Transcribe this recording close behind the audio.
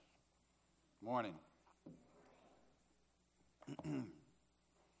Morning.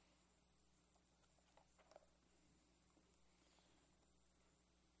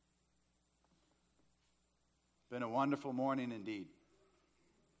 Been a wonderful morning indeed.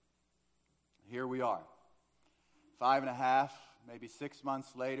 Here we are, 5.5, maybe 6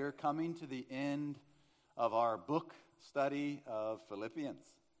 months later, coming to the end of our book study of Philippians.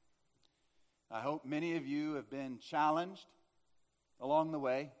 I hope many of you have been challenged along the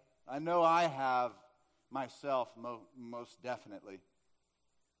way. I know I have myself most definitely.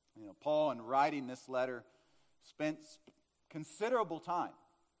 Paul, in writing this letter, spent considerable time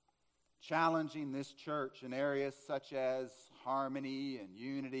challenging this church in areas such as harmony and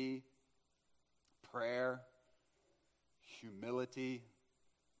unity, prayer, humility,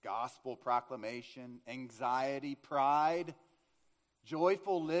 gospel proclamation, anxiety, pride,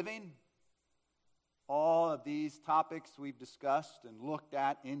 joyful living. All of these topics we've discussed and looked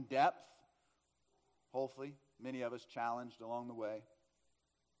at in depth. Hopefully, many of us challenged along the way.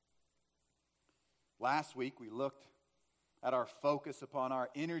 Last week, we looked at our focus upon our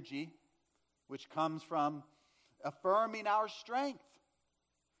energy, which comes from affirming our strength.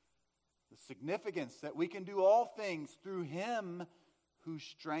 The significance that we can do all things through Him who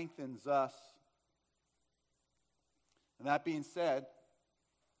strengthens us. And that being said,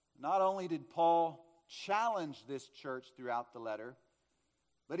 not only did Paul challenge this church throughout the letter,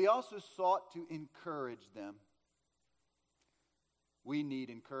 but he also sought to encourage them. We need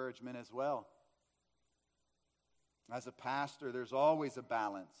encouragement as well. As a pastor, there's always a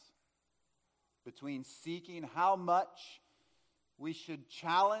balance between seeking how much we should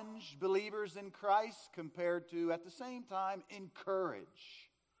challenge believers in Christ compared to, at the same time, encourage.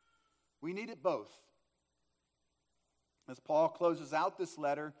 We need it both. As Paul closes out this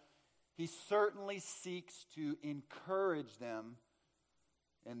letter, he certainly seeks to encourage them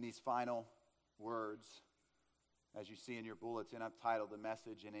in these final words. As you see in your bulletin, I've titled the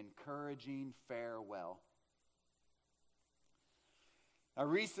message, An Encouraging Farewell. Now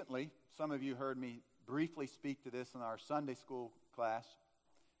recently, some of you heard me briefly speak to this in our Sunday school class,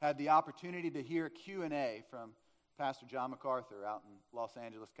 had the opportunity to hear a Q&A from Pastor John MacArthur out in Los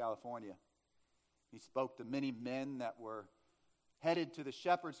Angeles, California. He spoke to many men that were headed to the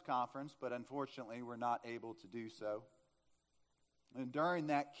Shepherds Conference, but unfortunately were not able to do so. And during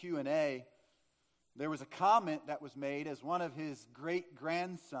that Q&A, there was a comment that was made as one of his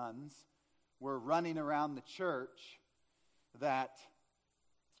great-grandsons were running around the church that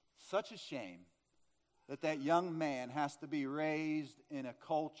such a shame that that young man has to be raised in a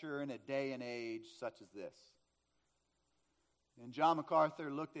culture, in a day and age such as this. And John MacArthur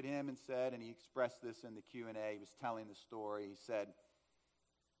looked at him and said, and he expressed this in the Q&A, he was telling the story, he said,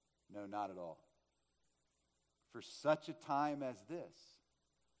 "No, not at all. For such a time as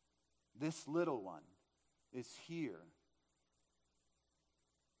this little one is here."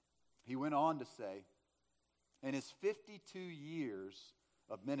 He went on to say, in his 52 years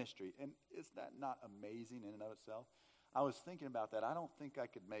of ministry, and is that not amazing in and of itself? I was thinking about that. I don't think I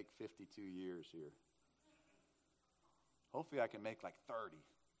could make 52 years here. Hopefully I can make like 30,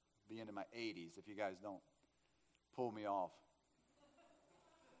 be into my 80s if you guys don't pull me off.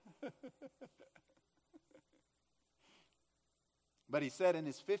 But he said in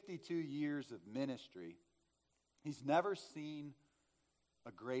his 52 years of ministry, he's never seen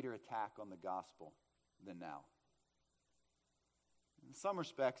a greater attack on the gospel than now. In some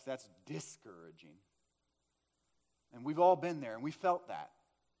respects, that's discouraging. And we've all been there, and we felt that.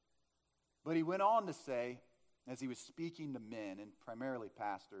 But he went on to say, as he was speaking to men, and primarily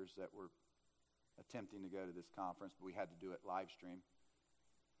pastors that were attempting to go to this conference, but we had to do it live stream,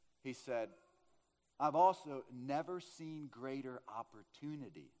 he said, "I've also never seen greater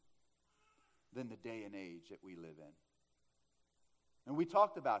opportunity than the day and age that we live in." And we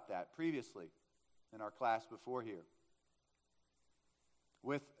talked about that previously in our class before here.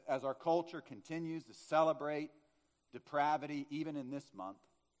 As our culture continues to celebrate depravity even in this month,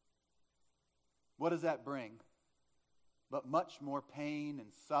 what does that bring? But much more pain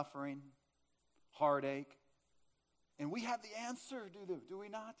and suffering, heartache. And we have the answer, do we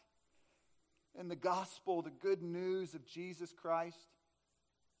not? In the gospel, the good news of Jesus Christ.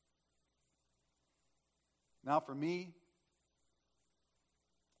 Now for me,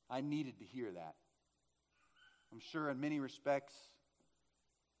 I needed to hear that. I'm sure in many respects,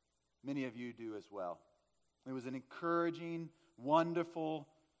 many of you do as well. It was an encouraging, wonderful,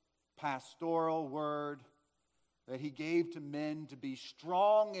 pastoral word that he gave to men to be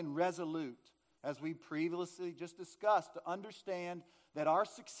strong and resolute, as we previously just discussed, to understand that our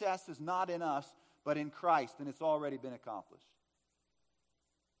success is not in us, but in Christ, and it's already been accomplished.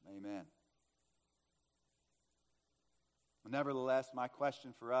 Amen. Nevertheless, my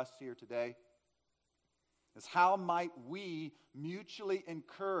question for us here today is, how might we mutually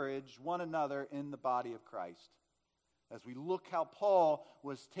encourage one another in the body of Christ? As we look how Paul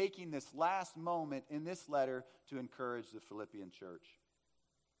was taking this last moment in this letter to encourage the Philippian church.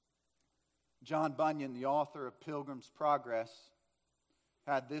 John Bunyan, the author of Pilgrim's Progress,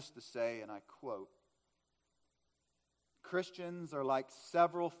 had this to say, and I quote, "Christians are like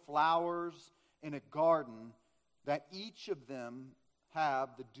several flowers in a garden that each of them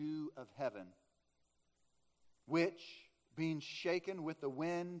have the dew of heaven, which, being shaken with the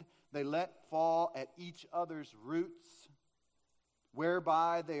wind, they let fall at each other's roots,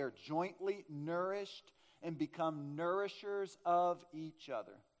 whereby they are jointly nourished and become nourishers of each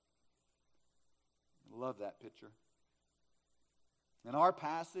other." I love that picture. In our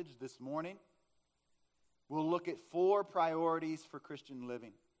passage this morning, we'll look at 4 priorities for Christian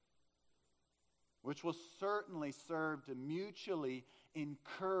living, which will certainly serve to mutually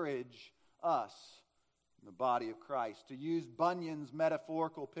encourage us in the body of Christ. To use Bunyan's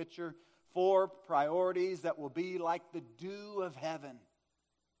metaphorical picture, 4 priorities that will be like the dew of heaven,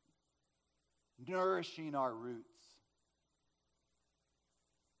 nourishing our roots.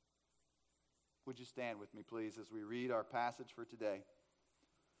 Would you stand with me, please, as we read our passage for today?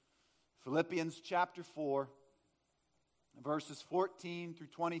 Philippians chapter 4, verses 14 through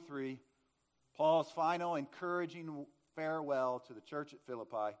 23, Paul's final encouraging farewell to the church at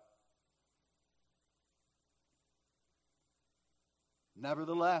Philippi.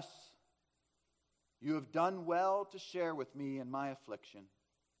 "Nevertheless, you have done well to share with me in my affliction.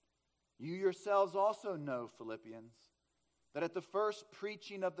 You yourselves also know, Philippians, that at the first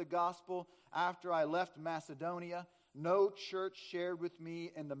preaching of the gospel after I left Macedonia, no church shared with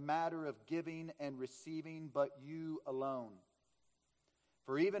me in the matter of giving and receiving, but you alone.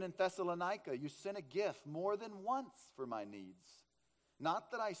 For even in Thessalonica you sent a gift more than once for my needs.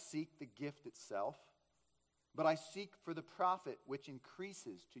 Not that I seek the gift itself, but I seek for the profit which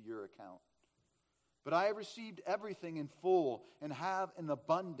increases to your account. But I have received everything in full and have an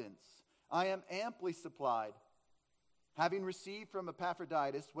abundance. I am amply supplied, having received from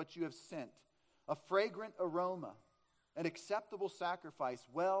Epaphroditus what you have sent, a fragrant aroma, an acceptable sacrifice,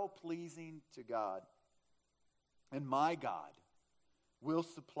 well-pleasing to God. And my God will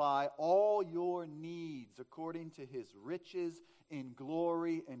supply all your needs according to his riches in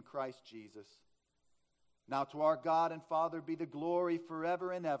glory in Christ Jesus. Now to our God and Father be the glory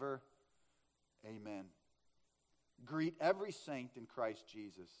forever and ever. Amen. Greet every saint in Christ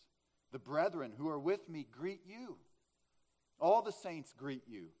Jesus. The brethren who are with me greet you. All the saints greet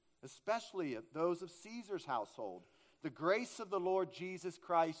you, especially those of Caesar's household. The grace of the Lord Jesus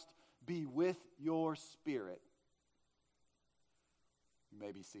Christ be with your spirit." You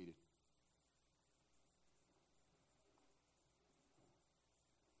may be seated.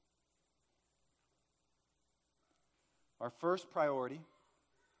 Our first priority,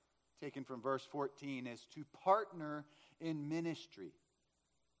 taken from verse 14, is to partner in ministry.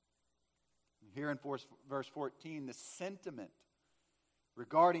 Here in verse 14, the sentiment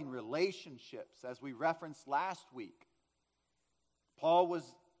regarding relationships, as we referenced last week. Paul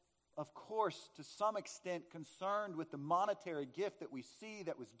was, of course, to some extent concerned with the monetary gift that we see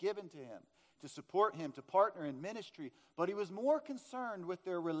that was given to him, to support him, to partner in ministry, but he was more concerned with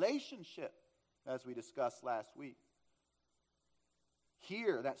their relationship, as we discussed last week.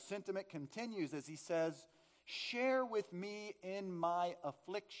 Here, that sentiment continues as he says, "Share with me in my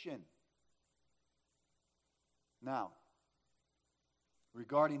affliction." Now,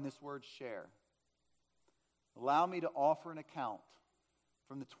 regarding this word share, allow me to offer an account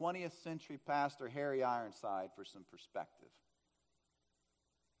from the 20th century pastor Harry Ironside for some perspective.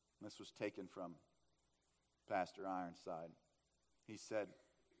 This was taken from Pastor Ironside. He said,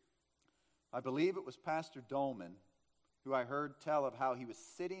 "I believe it was Pastor Dolman who I heard tell of how he was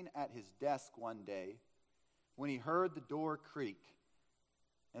sitting at his desk one day when he heard the door creak.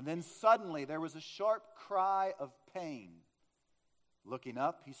 And then suddenly there was a sharp cry of pain. Looking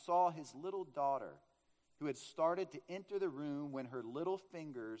up, he saw his little daughter, who had started to enter the room when her little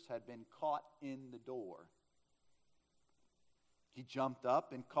fingers had been caught in the door. He jumped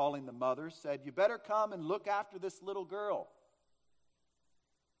up and, calling the mother, said, 'You better come and look after this little girl.'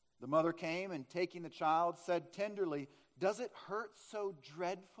 The mother came and, taking the child, said tenderly, 'Does it hurt so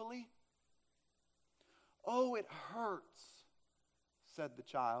dreadfully?' 'Oh, it hurts,' said the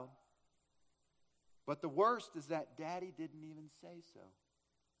child. 'But the worst is that Daddy didn't even say so.'"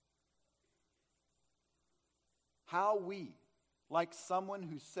 How we, like someone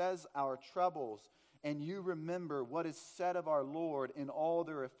who says our troubles, and you remember what is said of our Lord in all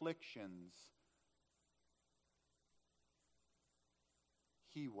their afflictions,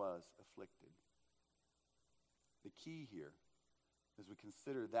 he was afflicted. The key here, as we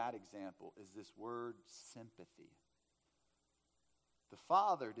consider that example, is this word sympathy. The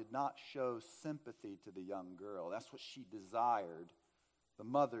father did not show sympathy to the young girl. That's what she desired. The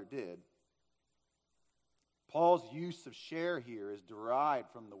mother did. Paul's use of share here is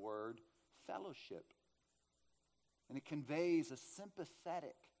derived from the word fellowship. And it conveys a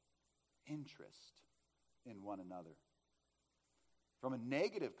sympathetic interest in one another. From a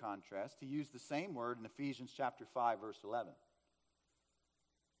negative contrast, he used the same word in Ephesians chapter 5, verse 11.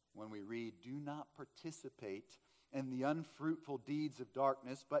 When we read, "Do not participate in the unfruitful deeds of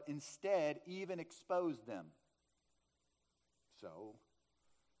darkness, but instead even expose them." So,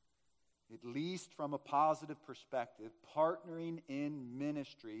 at least from a positive perspective, partnering in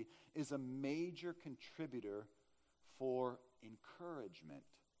ministry is a major contributor for encouragement.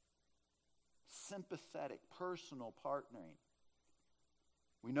 Sympathetic, personal partnering.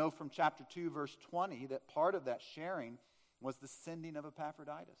 We know from chapter 2, verse 20, that part of that sharing was the sending of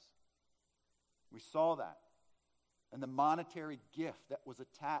Epaphroditus. We saw that. And the monetary gift that was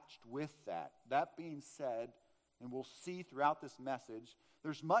attached with that. That being said, and we'll see throughout this message,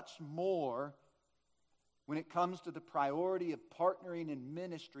 there's much more when it comes to the priority of partnering in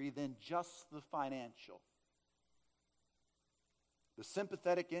ministry than just the financial. The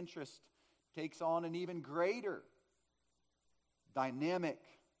sympathetic interest takes on an even greater dynamic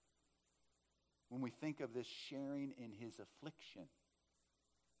when we think of this sharing in his affliction.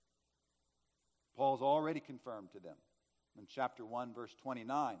 Paul's already confirmed to them in chapter 1, verse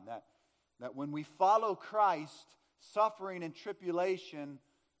 29, that when we follow Christ, suffering and tribulation,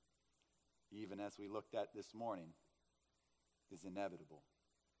 even as we looked at this morning, is inevitable.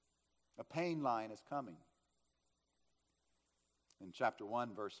 A pain line is coming. In chapter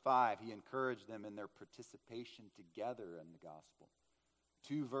 1, verse 5, he encouraged them in their participation together in the gospel.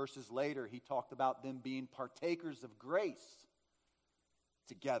 2 verses later, he talked about them being partakers of grace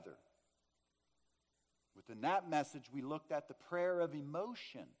together. Within that message, we looked at the prayer of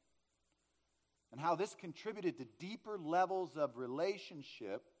emotion and how this contributed to deeper levels of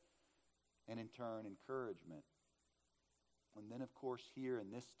relationship and, in turn, encouragement. And then, of course, here in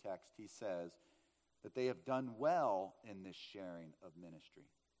this text, he says that they have done well in this sharing of ministry.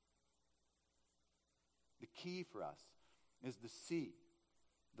 The key for us is to see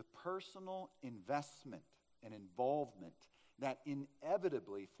the personal investment and involvement that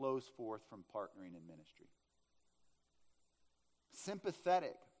inevitably flows forth from partnering in ministry.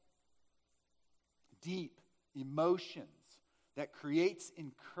 Sympathetic, deep emotions that creates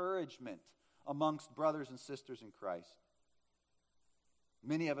encouragement amongst brothers and sisters in Christ.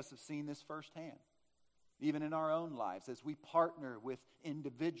 Many of us have seen this firsthand, even in our own lives, as we partner with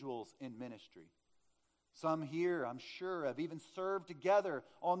individuals in ministry. Some here, I'm sure, have even served together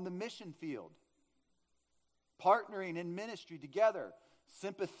on the mission field. Partnering in ministry together,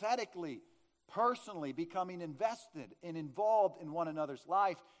 sympathetically, personally becoming invested and involved in one another's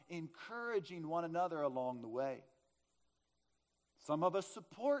life, encouraging one another along the way. Some of us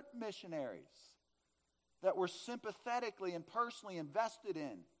support missionaries that we're sympathetically and personally invested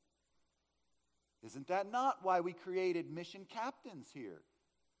in. Isn't that not why we created mission captains here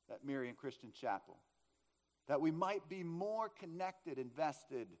at Marian Christian Chapel? That we might be more connected,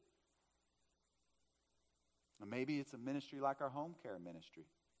 invested. And maybe it's a ministry like our home care ministry.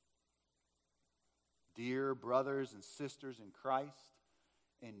 Dear brothers and sisters in Christ,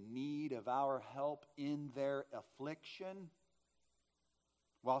 in need of our help in their affliction,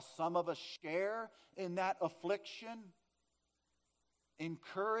 while some of us share in that affliction,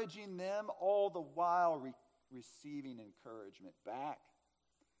 encouraging them, all the while receiving encouragement back.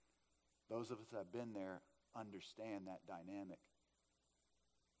 Those of us that have been there understand that dynamic.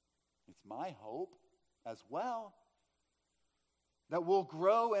 It's my hope as well that we'll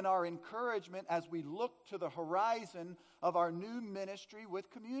grow in our encouragement as we look to the horizon of our new ministry with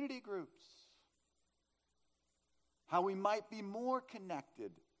community groups. How we might be more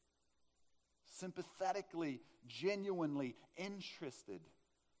connected, sympathetically, genuinely interested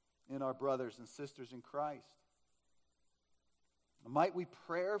in our brothers and sisters in Christ. Might we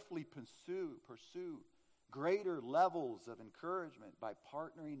prayerfully pursue greater levels of encouragement by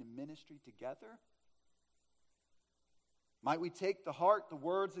partnering in ministry together? Might we take to heart the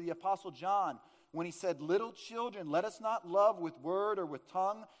words of the Apostle John when he said, "Little children, let us not love with word or with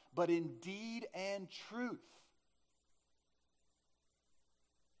tongue, but in deed and truth."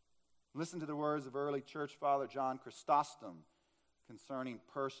 Listen to the words of early church father John Chrysostom concerning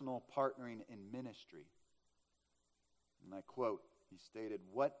personal partnering in ministry. And I quote, he stated,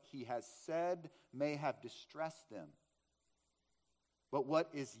 "What he has said may have distressed them, But what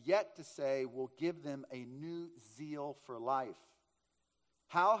is yet to say will give them a new zeal for life.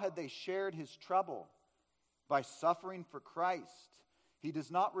 How had they shared his trouble? By suffering for Christ. He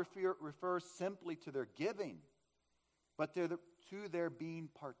does not refer simply to their giving, but to their being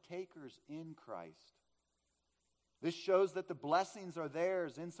partakers in Christ. This shows that the blessings are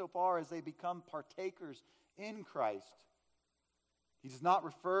theirs insofar as they become partakers in Christ. He does not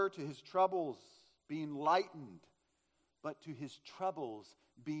refer to his troubles being lightened, but to his troubles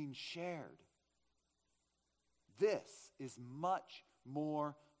being shared. This is much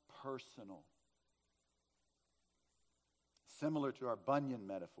more personal. Similar to our Bunyan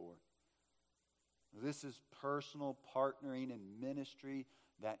metaphor. This is personal partnering in ministry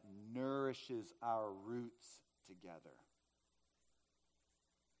that nourishes our roots together.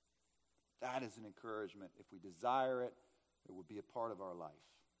 That is an encouragement. If we desire it, it will be a part of our life.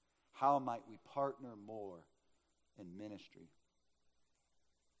 How might we partner more in ministry?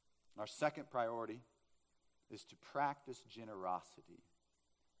 Our second priority is to practice generosity.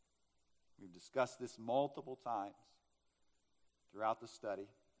 We've discussed this multiple times throughout the study,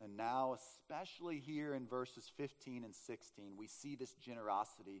 and now especially here in verses 15 and 16, we see this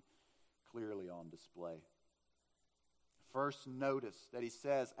generosity clearly on display. First, notice that he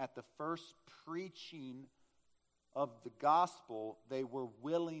says at the first preaching of the gospel, they were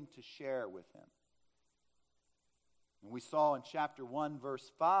willing to share with him. And we saw in chapter 1,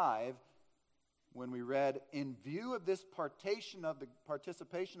 verse 5, when we read, in view of this participation of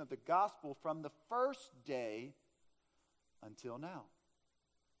the gospel from the first day until now.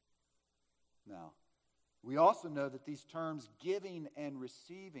 Now, we also know that these terms giving and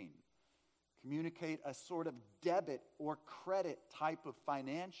receiving communicate a sort of debit or credit type of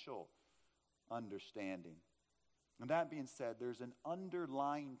financial understanding. And that being said, there's an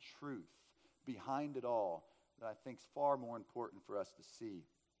underlying truth behind it all that I think is far more important for us to see.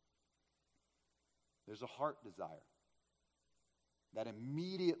 There's a heart desire that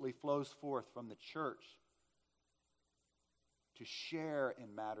immediately flows forth from the church to share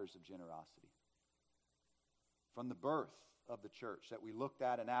in matters of generosity. From the birth of the church that we looked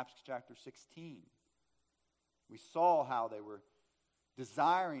at in Acts chapter 16, we saw how they were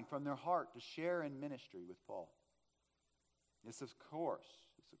desiring from their heart to share in ministry with Paul. This, of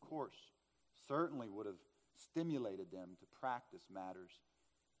course, certainly would have stimulated them to practice matters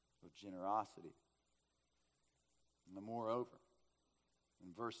of generosity. And moreover,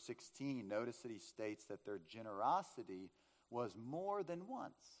 in verse 16, notice that he states that their generosity was more than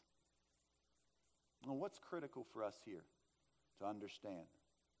once. Well, what's critical for us here to understand?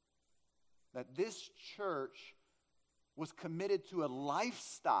 That this church was committed to a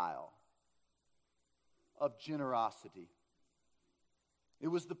lifestyle of generosity. It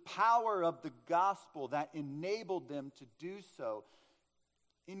was the power of the gospel that enabled them to do so,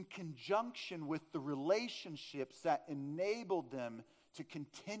 in conjunction with the relationships that enabled them to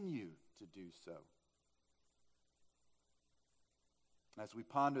continue to do so. As we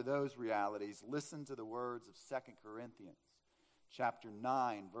ponder those realities, listen to the words of 2 Corinthians chapter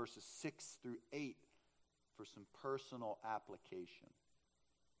 9, verses 6 through 8 for some personal application.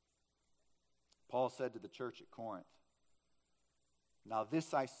 Paul said to the church at Corinth, "Now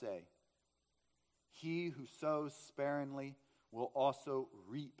this I say, he who sows sparingly will also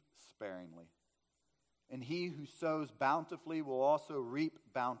reap sparingly. And he who sows bountifully will also reap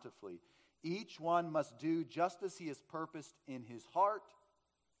bountifully. Each one must do just as he has purposed in his heart,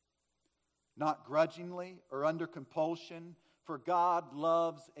 not grudgingly or under compulsion, for God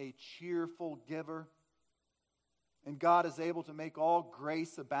loves a cheerful giver. And God is able to make all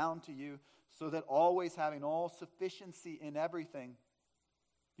grace abound to you, so that always having all sufficiency in everything,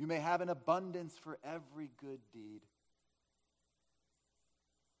 you may have an abundance for every good deed."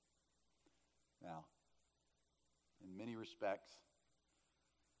 Now, in many respects,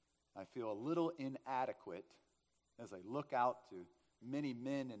 I feel a little inadequate as I look out to many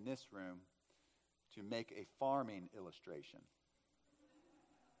men in this room to make a farming illustration.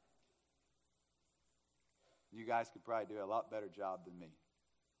 You guys could probably do a lot better job than me.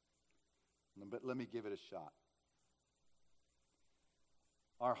 But let me give it a shot.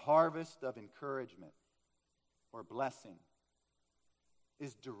 Our harvest of encouragement or blessing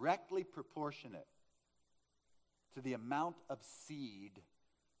is directly proportionate to the amount of seed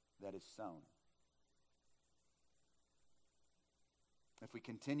that is sown. If we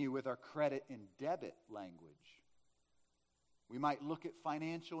continue with our credit and debit language, we might look at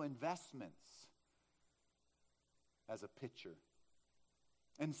financial investments as a picture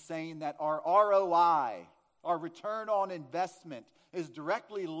and saying that our ROI, our return on investment, is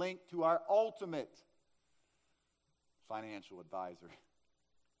directly linked to our ultimate financial advisor.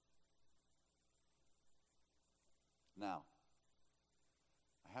 Now,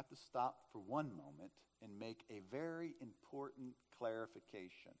 I have to stop for one moment and make a very important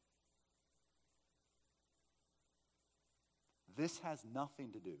clarification. This has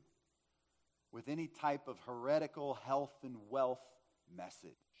nothing to do with any type of heretical health and wealth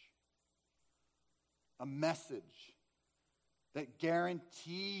message. A message that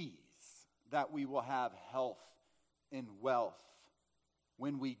guarantees that we will have health and wealth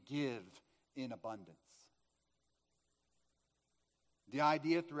when we give in abundance. The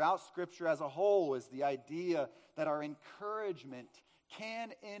idea throughout Scripture as a whole is the idea that our encouragement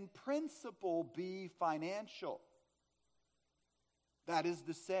can in principle be financial. That is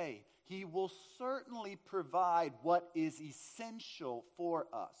to say, He will certainly provide what is essential for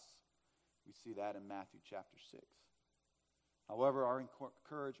us. We see that in Matthew chapter 6. However, our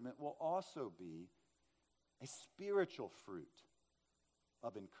encouragement will also be a spiritual fruit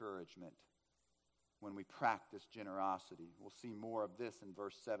of encouragement when we practice generosity. We'll see more of this in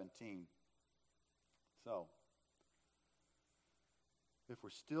verse 17. So, if we're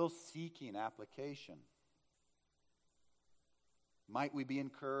still seeking application, might we be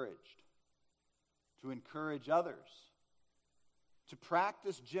encouraged to encourage others to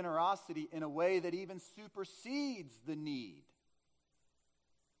practice generosity in a way that even supersedes the need?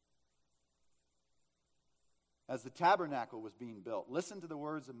 As the tabernacle was being built, listen to the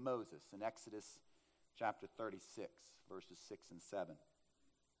words of Moses in Exodus chapter 36, verses 6 and 7.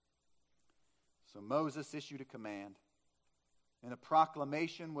 So Moses issued a command, and a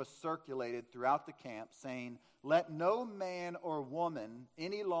proclamation was circulated throughout the camp, saying, "Let no man or woman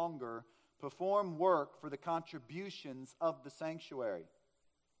any longer perform work for the contributions of the sanctuary."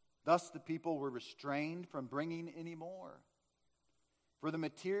 Thus the people were restrained from bringing any more. For the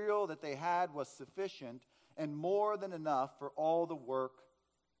material that they had was sufficient and more than enough for all the work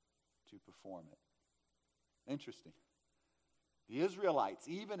to perform it. Interesting. The Israelites,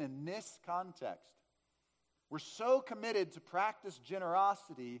 even in this context, were so committed to practice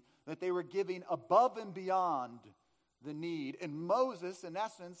generosity that they were giving above and beyond the need. And Moses, in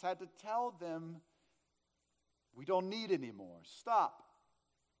essence, had to tell them, we don't need any more. Stop.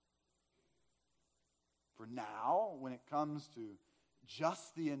 For now, when it comes to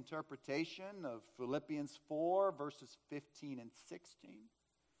just the interpretation of Philippians 4, verses 15 and 16,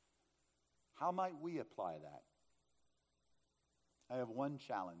 how might we apply that? I have one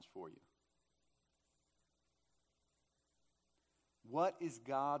challenge for you. What is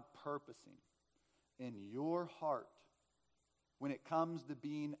God purposing in your heart when it comes to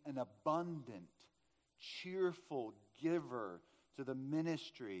being an abundant, cheerful giver to the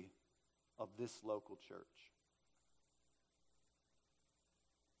ministry of this local church?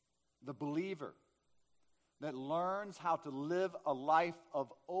 The believer that learns how to live a life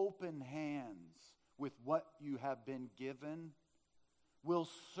of open hands with what you have been given will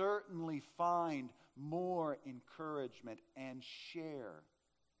certainly find more encouragement and share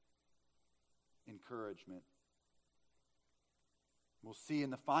encouragement. We'll see in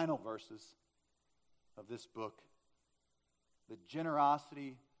the final verses of this book that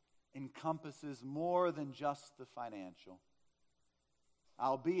generosity encompasses more than just the financial,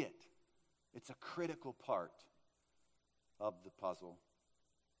 albeit it's a critical part of the puzzle.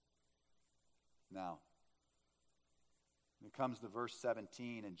 Now, when it comes to verse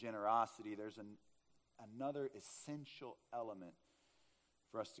 17 and generosity, there's another essential element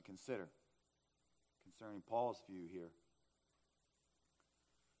for us to consider concerning Paul's view here.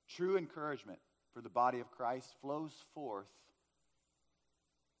 True encouragement for the body of Christ flows forth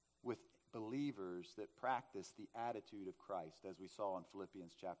with believers that practice the attitude of Christ, as we saw in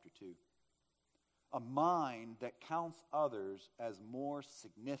Philippians chapter 2. A mind that counts others as more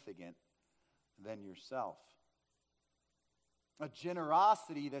significant than yourself. A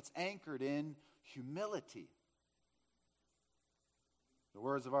generosity that's anchored in humility. The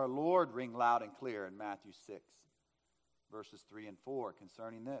words of our Lord ring loud and clear in Matthew 6, verses 3 and 4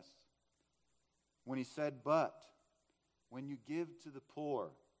 concerning this. When he said, "But when you give to the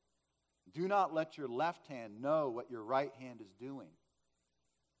poor, do not let your left hand know what your right hand is doing,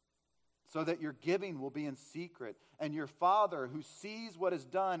 so that your giving will be in secret, and your Father who sees what is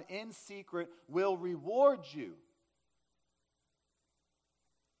done in secret will reward you."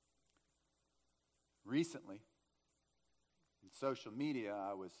 Recently, in social media,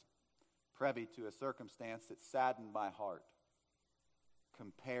 I was privy to a circumstance that saddened my heart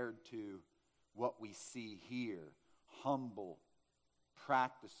compared to what we see here. Humble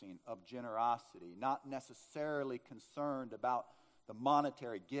practicing of generosity, not necessarily concerned about the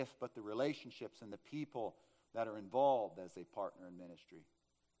monetary gift, but the relationships and the people that are involved as a partner in ministry.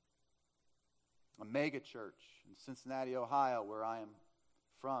 A mega church in Cincinnati, Ohio, where I am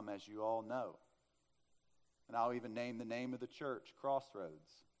from, as you all know. And I'll even name the name of the church,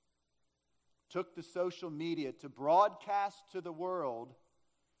 Crossroads. Took to social media to broadcast to the world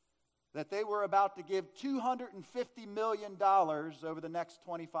that they were about to give $250 million over the next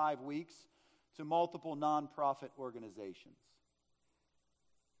 25 weeks to multiple nonprofit organizations.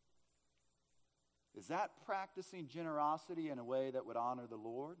 Is that practicing generosity in a way that would honor the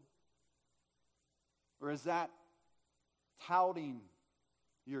Lord? Or is that touting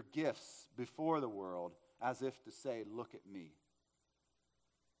your gifts before the world as if to say, look at me?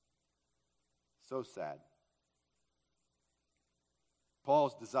 So sad.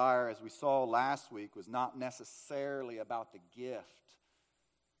 Paul's desire, as we saw last week, was not necessarily about the gift,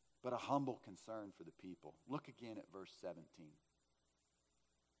 but a humble concern for the people. Look again at verse 17.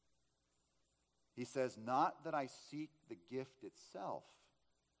 He says, not that I seek the gift itself,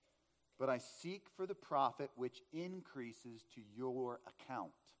 but I seek for the profit which increases to your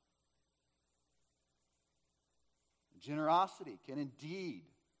account. Generosity can indeed,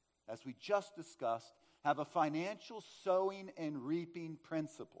 as we just discussed, have a financial sowing and reaping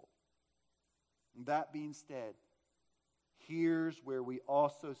principle. And that being said, here's where we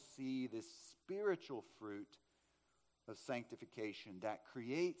also see this spiritual fruit of sanctification that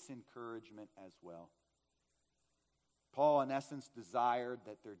creates encouragement as well. Paul, in essence, desired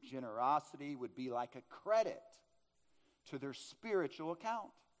that their generosity would be like a credit to their spiritual account.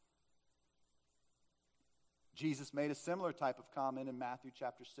 Jesus made a similar type of comment in Matthew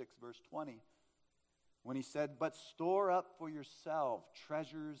chapter 6, verse 20, when he said, but store up for yourself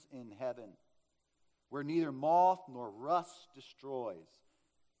treasures in heaven, where neither moth nor rust destroys,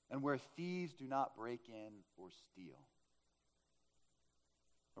 and where thieves do not break in or steal.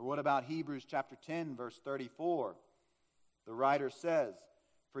 Or what about Hebrews chapter 10, verse 34? The writer says,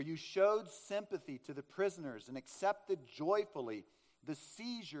 for you showed sympathy to the prisoners and accepted joyfully the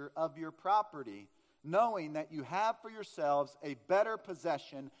seizure of your property, knowing that you have for yourselves a better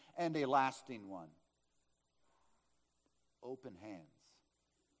possession and a lasting one. Open hands.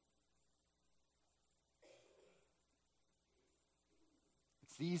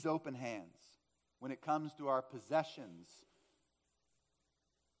 It's these open hands when it comes to our possessions,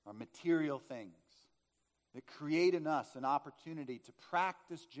 our material things, that create in us an opportunity to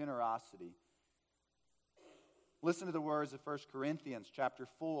practice generosity. Listen to the words of 1 Corinthians chapter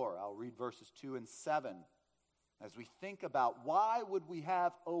 4. I'll read verses 2 and 7 as we think about why would we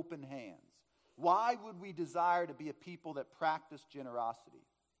have open hands? Why would we desire to be a people that practice generosity?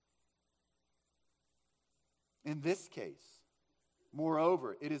 In this case,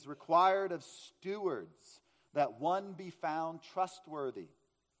 moreover, it is required of stewards that one be found trustworthy.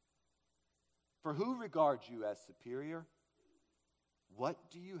 For who regards you as superior? What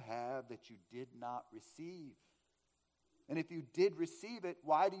do you have that you did not receive? And if you did receive it,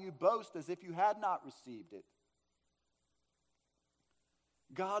 why do you boast as if you had not received it?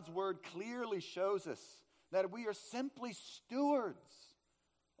 God's word clearly shows us that we are simply stewards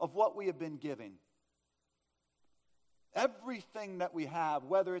of what we have been given. Everything that we have,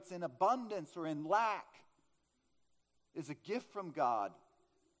 whether it's in abundance or in lack, is a gift from God,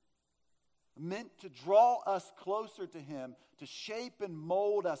 meant to draw us closer to Him, to shape and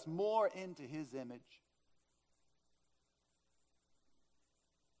mold us more into His image.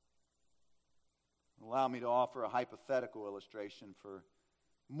 Allow me to offer a hypothetical illustration for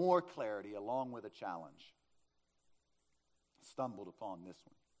more clarity along with a challenge. I stumbled upon this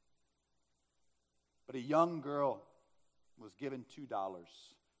one. But a young girl was given $2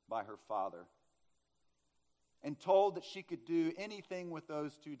 by her father and told that she could do anything with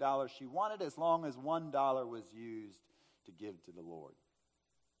those $2 she wanted as long as $1 was used to give to the Lord.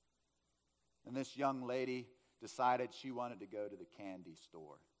 And this young lady decided she wanted to go to the candy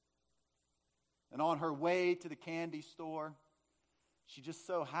store. And on her way to the candy store, she just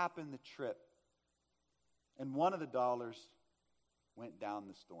so happened to trip, and one of the dollars went down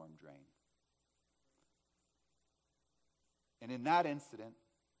the storm drain. And in that incident,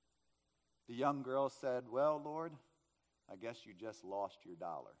 the young girl said, well, Lord, I guess you just lost your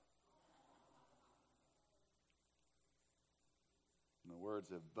dollar. In the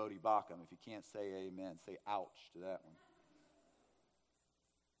words of Bodie Bacham, if you can't say amen, say ouch to that one.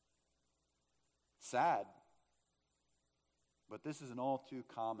 Sad, but this is an all too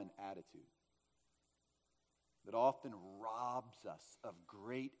common attitude that often robs us of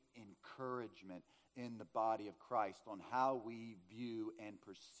great encouragement in the body of Christ on how we view and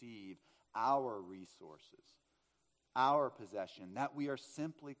perceive our resources, our possession, that we are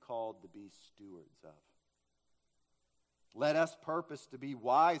simply called to be stewards of. Let us purpose to be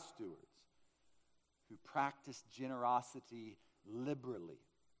wise stewards who practice generosity liberally.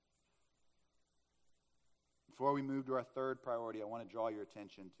 Before we move to our third priority, I want to draw your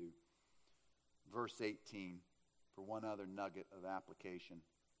attention to verse 18 for one other nugget of application.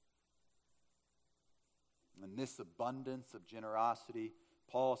 In this abundance of generosity,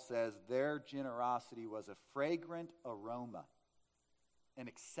 Paul says their generosity was a fragrant aroma, an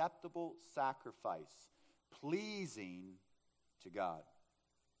acceptable sacrifice, pleasing to God.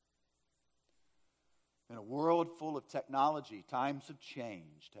 In a world full of technology, times have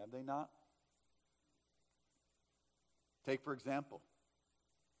changed, have they not? Take, for example,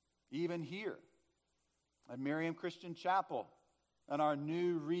 even here at Miriam Christian Chapel, on our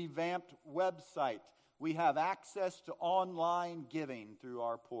new revamped website, we have access to online giving through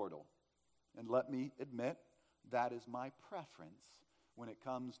our portal. And let me admit, that is my preference when it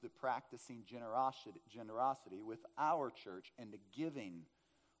comes to practicing generosity with our church and the giving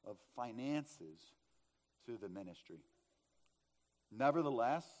of finances to the ministry.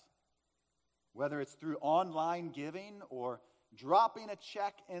 Nevertheless, whether it's through online giving or dropping a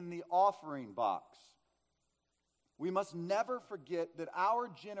check in the offering box, we must never forget that our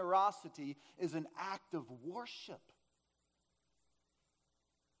generosity is an act of worship.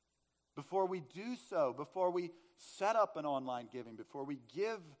 Before we do so, before we set up an online giving, before we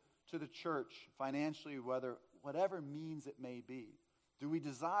give to the church financially, whatever means it may be, do we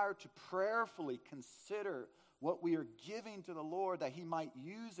desire to prayerfully consider what we are giving to the Lord that He might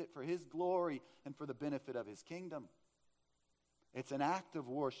use it for His glory and for the benefit of His kingdom? It's an act of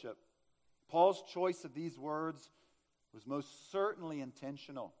worship. Paul's choice of these words was most certainly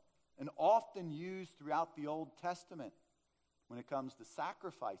intentional and often used throughout the Old Testament when it comes to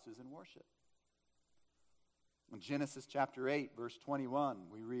sacrifices and worship. In Genesis chapter 8, verse 21,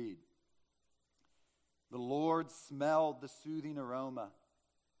 we read, "The Lord smelled the soothing aroma,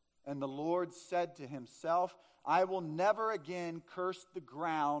 and the Lord said to Himself, I will never again curse the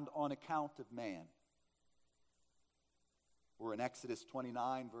ground on account of man." Or in Exodus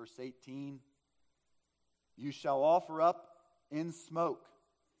 29, verse 18, "You shall offer up in smoke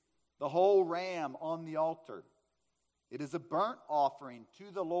the whole ram on the altar. It is a burnt offering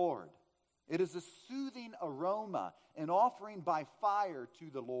to the Lord. It is a soothing aroma, an offering by fire to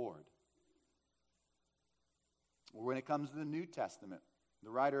the Lord." Or when it comes to the New Testament,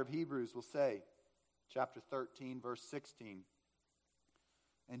 the writer of Hebrews will say, chapter 13, verse 16,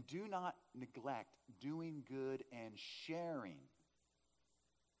 "And do not neglect doing good and sharing,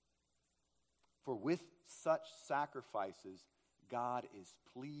 for with such sacrifices God is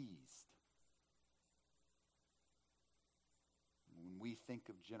pleased." When we think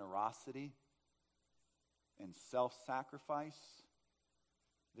of generosity and self-sacrifice,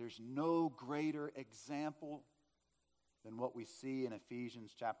 there's no greater example than what we see in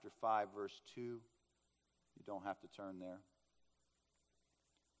Ephesians chapter 5, verse 2. You don't have to turn there.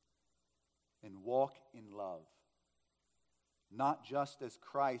 "And walk in love, not just as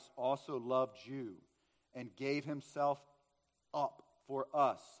Christ also loved you and gave Himself up for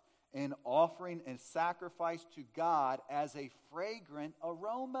us, an offering and sacrifice to God as a fragrant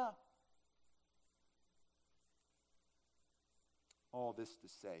aroma." All this to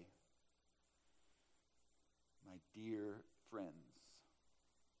say, my dear friends,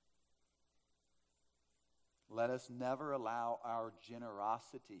 let us never allow our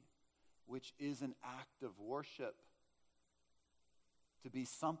generosity, which is an act of worship, to be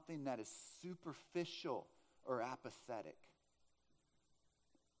something that is superficial or apathetic.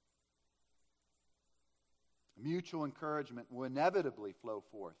 Mutual encouragement will inevitably flow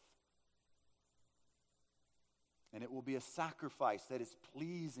forth. And it will be a sacrifice that is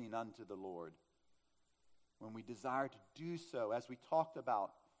pleasing unto the Lord when we desire to do so, as we talked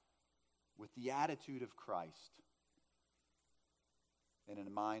about, with the attitude of Christ and in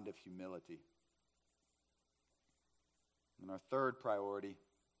a mind of humility. And our third priority,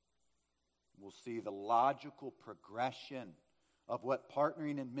 we'll see the logical progression of what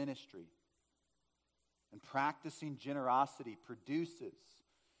partnering in ministry and practicing generosity produces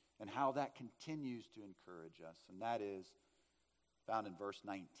and how that continues to encourage us. And that is found in verse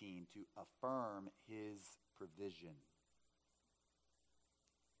 19, to affirm His provision.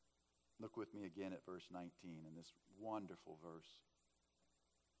 Look with me again at verse 19 in this wonderful verse.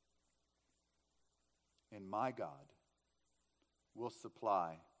 "And my God will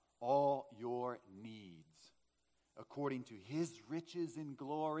supply all your needs according to His riches in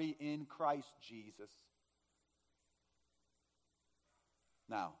glory in Christ Jesus."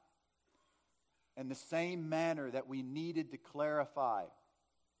 Now, in the same manner that we needed to clarify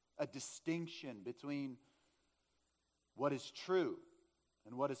a distinction between what is true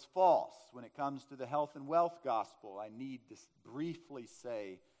and what is false when it comes to the health and wealth gospel, I need to briefly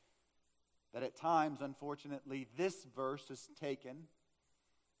say that at times, unfortunately, this verse is taken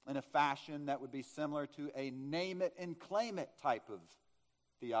in a fashion that would be similar to a name it and claim it type of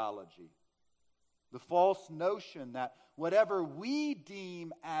theology. The false notion that whatever we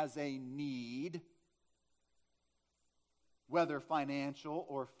deem as a need, whether financial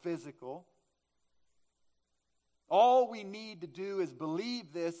or physical, all we need to do is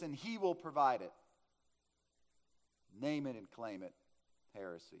believe this and He will provide it. Name it and claim it.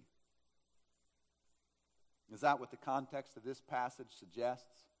 Heresy. Is that what the context of this passage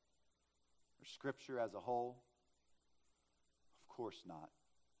suggests? Or Scripture as a whole? Of course not.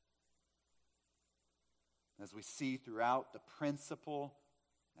 As we see throughout, the principle,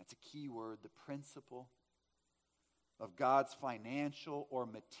 that's a key word, the principle of God's financial or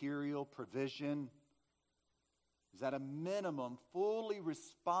material provision is at a minimum fully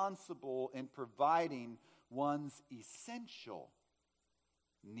responsible in providing one's essential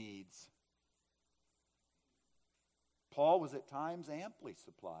needs. Paul was at times amply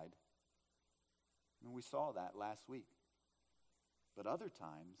supplied. And we saw that last week. But other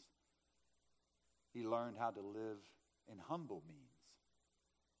times, he learned how to live in humble means,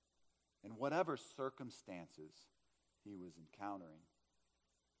 in whatever circumstances he was encountering.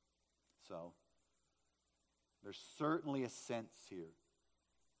 So, there's certainly a sense here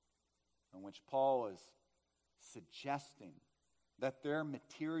in which Paul is suggesting that their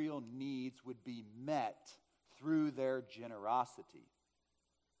material needs would be met through their generosity.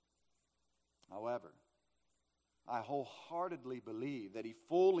 However, I wholeheartedly believe that he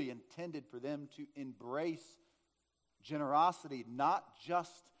fully intended for them to embrace generosity, not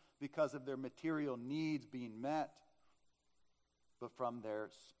just because of their material needs being met, but from their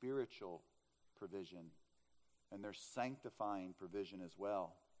spiritual provision and their sanctifying provision as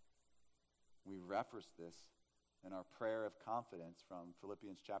well. We reference this in our prayer of confidence from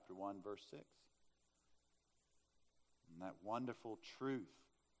Philippians chapter 1, verse 6. And that wonderful truth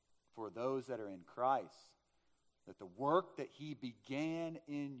for those that are in Christ, that the work that He began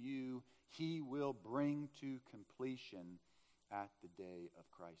in you, He will bring to completion at the day of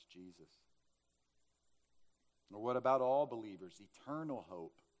Christ Jesus. Or what about all believers? Eternal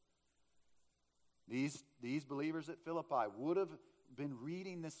hope. These believers at Philippi would have been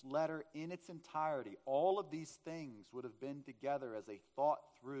reading this letter in its entirety. All of these things would have been together as they thought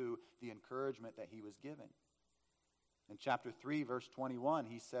through the encouragement that he was given. In chapter 3, verse 21,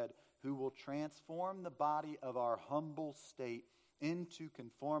 he said, "Who will transform the body of our humble state into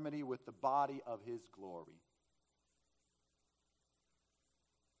conformity with the body of His glory."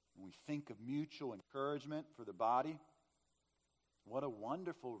 When we think of mutual encouragement for the body, what a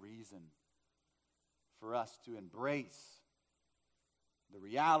wonderful reason for us to embrace the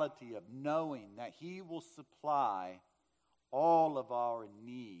reality of knowing that He will supply all of our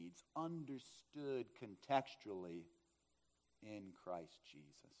needs, understood contextually in Christ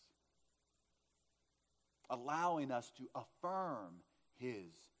Jesus, allowing us to affirm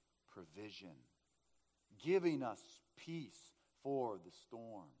His provision, giving us peace for the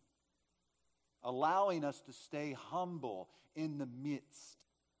storm, allowing us to stay humble in the midst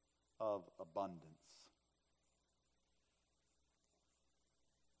of abundance.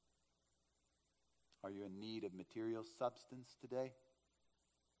 Are you in need of material substance today?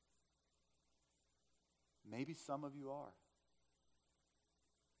 Maybe some of you are.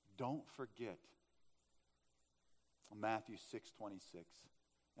 Don't forget Matthew 6:26.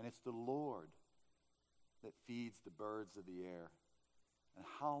 And it's the Lord that feeds the birds of the air. And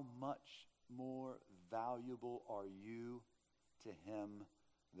how much more valuable are you to Him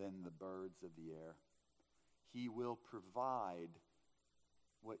than the birds of the air? He will provide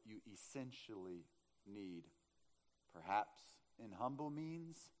what you essentially need, perhaps in humble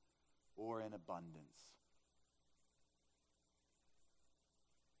means or in abundance.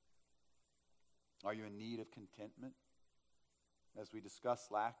 Are you in need of contentment? As we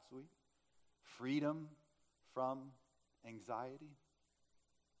discussed last week, freedom from anxiety.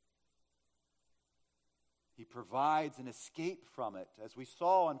 He provides an escape from it, as we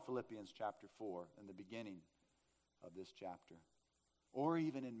saw in Philippians chapter 4 in the beginning of this chapter. Or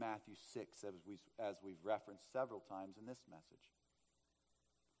even in Matthew 6, as we've referenced several times in this message.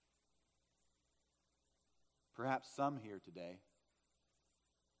 Perhaps some here today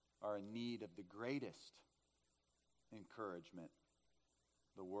are in need of the greatest encouragement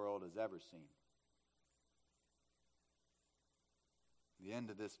the world has ever seen. The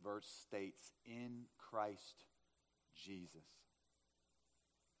end of this verse states, "in Christ Jesus."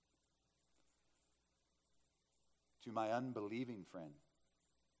 To my unbelieving friend,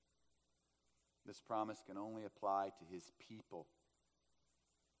 this promise can only apply to his people.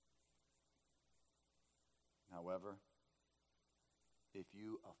 However, if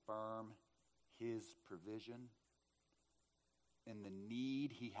you affirm his provision and the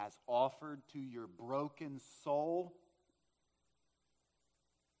need he has offered to your broken soul,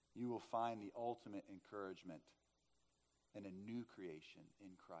 you will find the ultimate encouragement and a new creation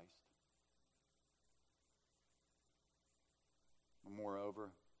in Christ.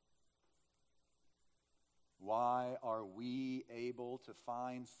 Moreover, why are we able to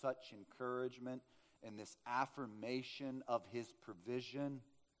find such encouragement in this affirmation of his provision?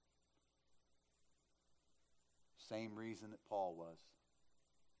 Same reason that Paul was.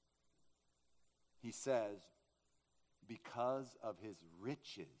 He says, because of his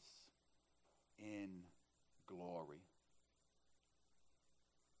riches in glory.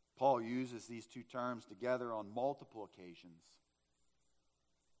 Paul uses these two terms together on multiple occasions.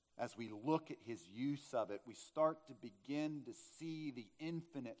 As we look at his use of it, we start to begin to see the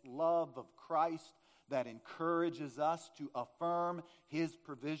infinite love of Christ that encourages us to affirm his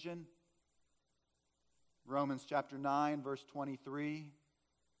provision. Romans chapter 9, verse 23,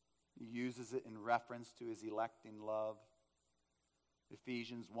 he uses it in reference to his electing love.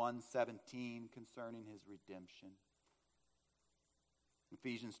 Ephesians 1:17 concerning his redemption.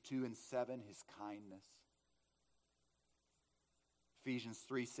 Ephesians 2:7, his kindness. Ephesians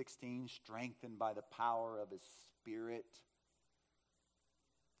 3:16, strengthened by the power of his Spirit.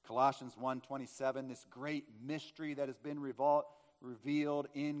 Colossians 1:27, this great mystery that has been revealed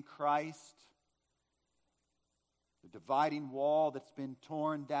in Christ. The dividing wall that's been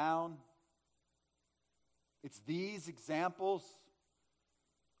torn down. It's these examples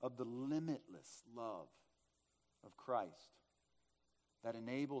of the limitless love of Christ that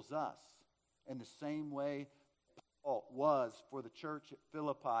enables us, in the same way Paul was for the church at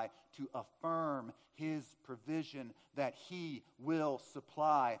Philippi, to affirm his provision that he will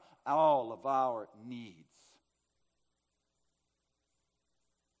supply all of our needs.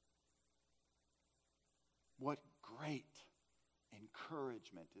 What great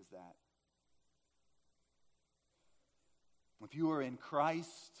encouragement is that? If you are in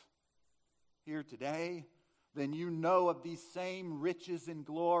Christ here today, then you know of these same riches and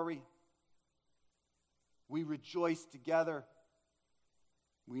glory. We rejoice together.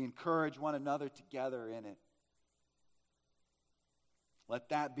 We encourage one another together in it. Let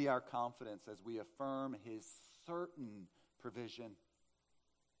that be our confidence as we affirm his certain provision,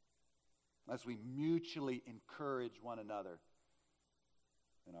 as we mutually encourage one another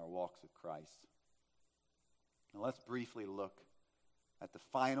in our walks with Christ. Now let's briefly look at the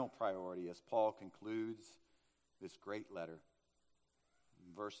final priority as Paul concludes this great letter.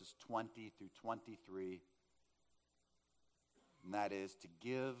 In verses 20 through 23, and that is to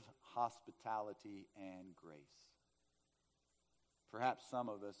give hospitality and grace. Perhaps some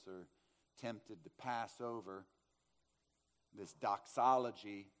of us are tempted to pass over this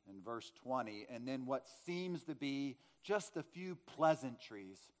doxology in verse 20, and then what seems to be just a few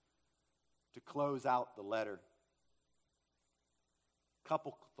pleasantries to close out the letter.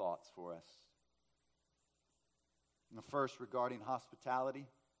 Couple thoughts for us. The first, regarding hospitality,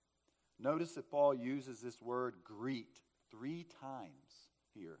 notice that Paul uses this word greet 3 times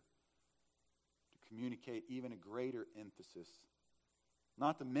here to communicate even a greater emphasis.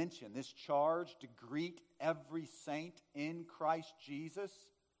 Not to mention, this charge to greet every saint in Christ Jesus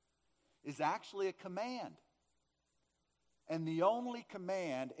is actually a command. And the only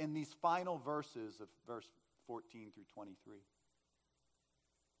command in these final verses of verse 14 through 23.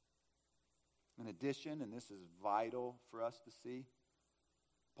 In addition, and this is vital for us to see,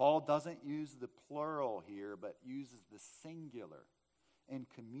 Paul doesn't use the plural here, but uses the singular in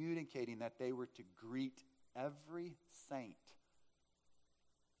communicating that they were to greet every saint.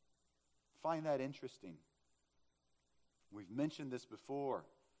 Find that interesting. We've mentioned this before,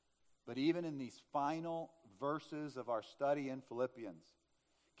 but even in these final verses of our study in Philippians,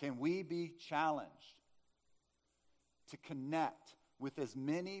 can we be challenged to connect with as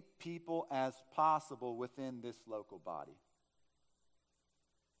many people as possible within this local body?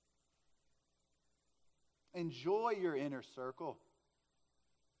 Enjoy your inner circle,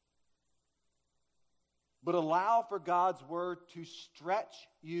 but allow for God's word to stretch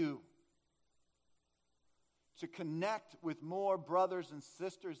you, to connect with more brothers and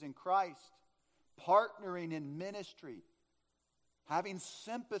sisters in Christ, partnering in ministry, having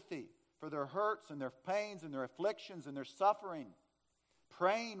sympathy for their hurts and their pains and their afflictions and their suffering,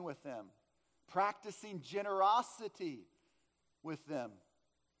 praying with them, practicing generosity with them,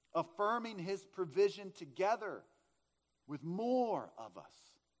 affirming his provision together with more of us.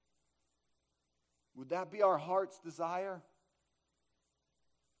 Would that be our heart's desire?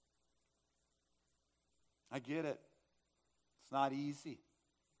 I get it. It's not easy.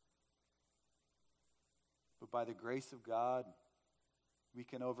 But by the grace of God, we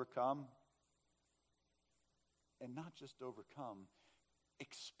can overcome. And not just overcome,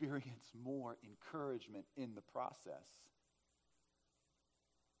 experience more encouragement in the process.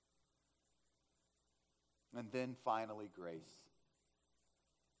 And then finally, grace.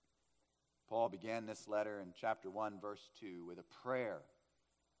 Paul began this letter in chapter 1, verse 2, with a prayer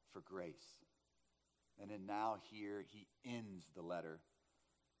for grace. And then now here he ends the letter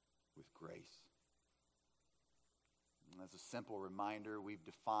with grace. And as a simple reminder, we've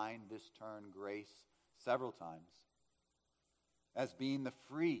defined this term grace several times as being the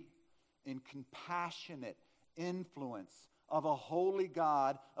free and compassionate influence of a holy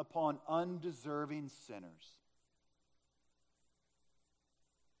God upon undeserving sinners.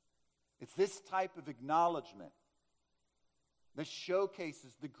 It's this type of acknowledgement that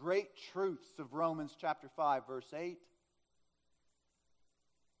showcases the great truths of Romans chapter 5, verse 8.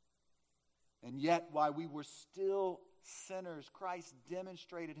 And yet, while we were still sinners, Christ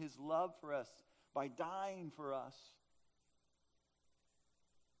demonstrated his love for us by dying for us.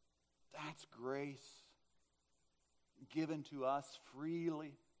 That's grace given to us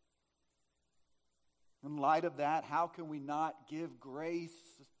freely. In light of that, how can we not give grace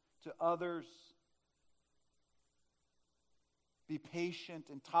to others? Be patient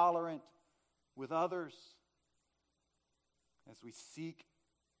and tolerant with others as we seek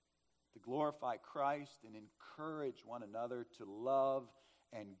to glorify Christ and encourage one another to love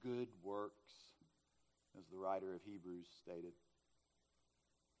and good works, as the writer of Hebrews stated.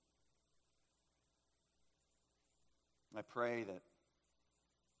 I pray that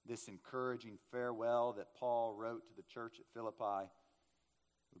this encouraging farewell that Paul wrote to the church at Philippi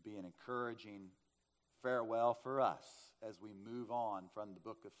would be an encouraging farewell for us as we move on from the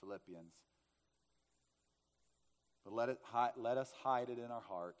book of Philippians. But let us hide it in our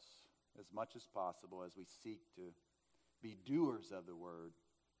hearts as much as possible as we seek to be doers of the word,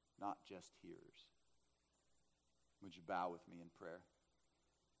 not just hearers. Would you bow with me in prayer?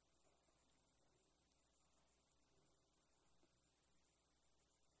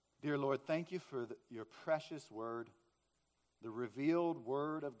 Dear Lord, thank you for your precious word, the revealed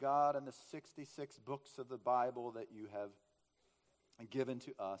word of God in the 66 books of the Bible that you have given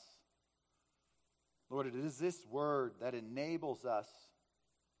to us. Lord, it is this word that enables us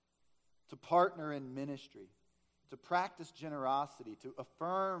to partner in ministry, to practice generosity, to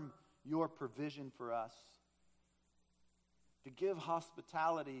affirm your provision for us, to give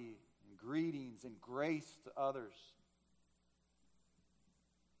hospitality and greetings and grace to others.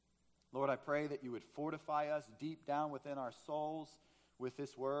 Lord, I pray that you would fortify us deep down within our souls with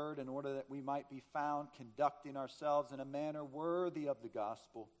this word in order that we might be found conducting ourselves in a manner worthy of the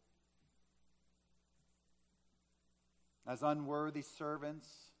gospel. As unworthy servants,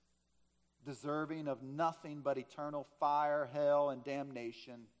 deserving of nothing but eternal fire, hell, and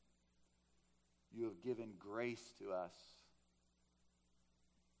damnation, you have given grace to us.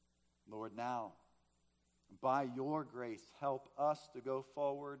 Lord, now, by your grace, help us to go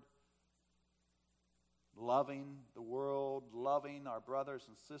forward loving the world, loving our brothers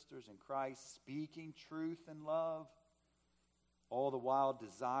and sisters in Christ, speaking truth in love, all the while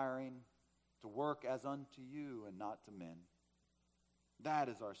desiring to work as unto you and not to men. That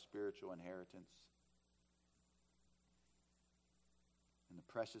is our spiritual inheritance. In the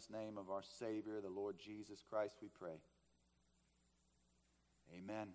precious name of our Savior, the Lord Jesus Christ, we pray. Amen.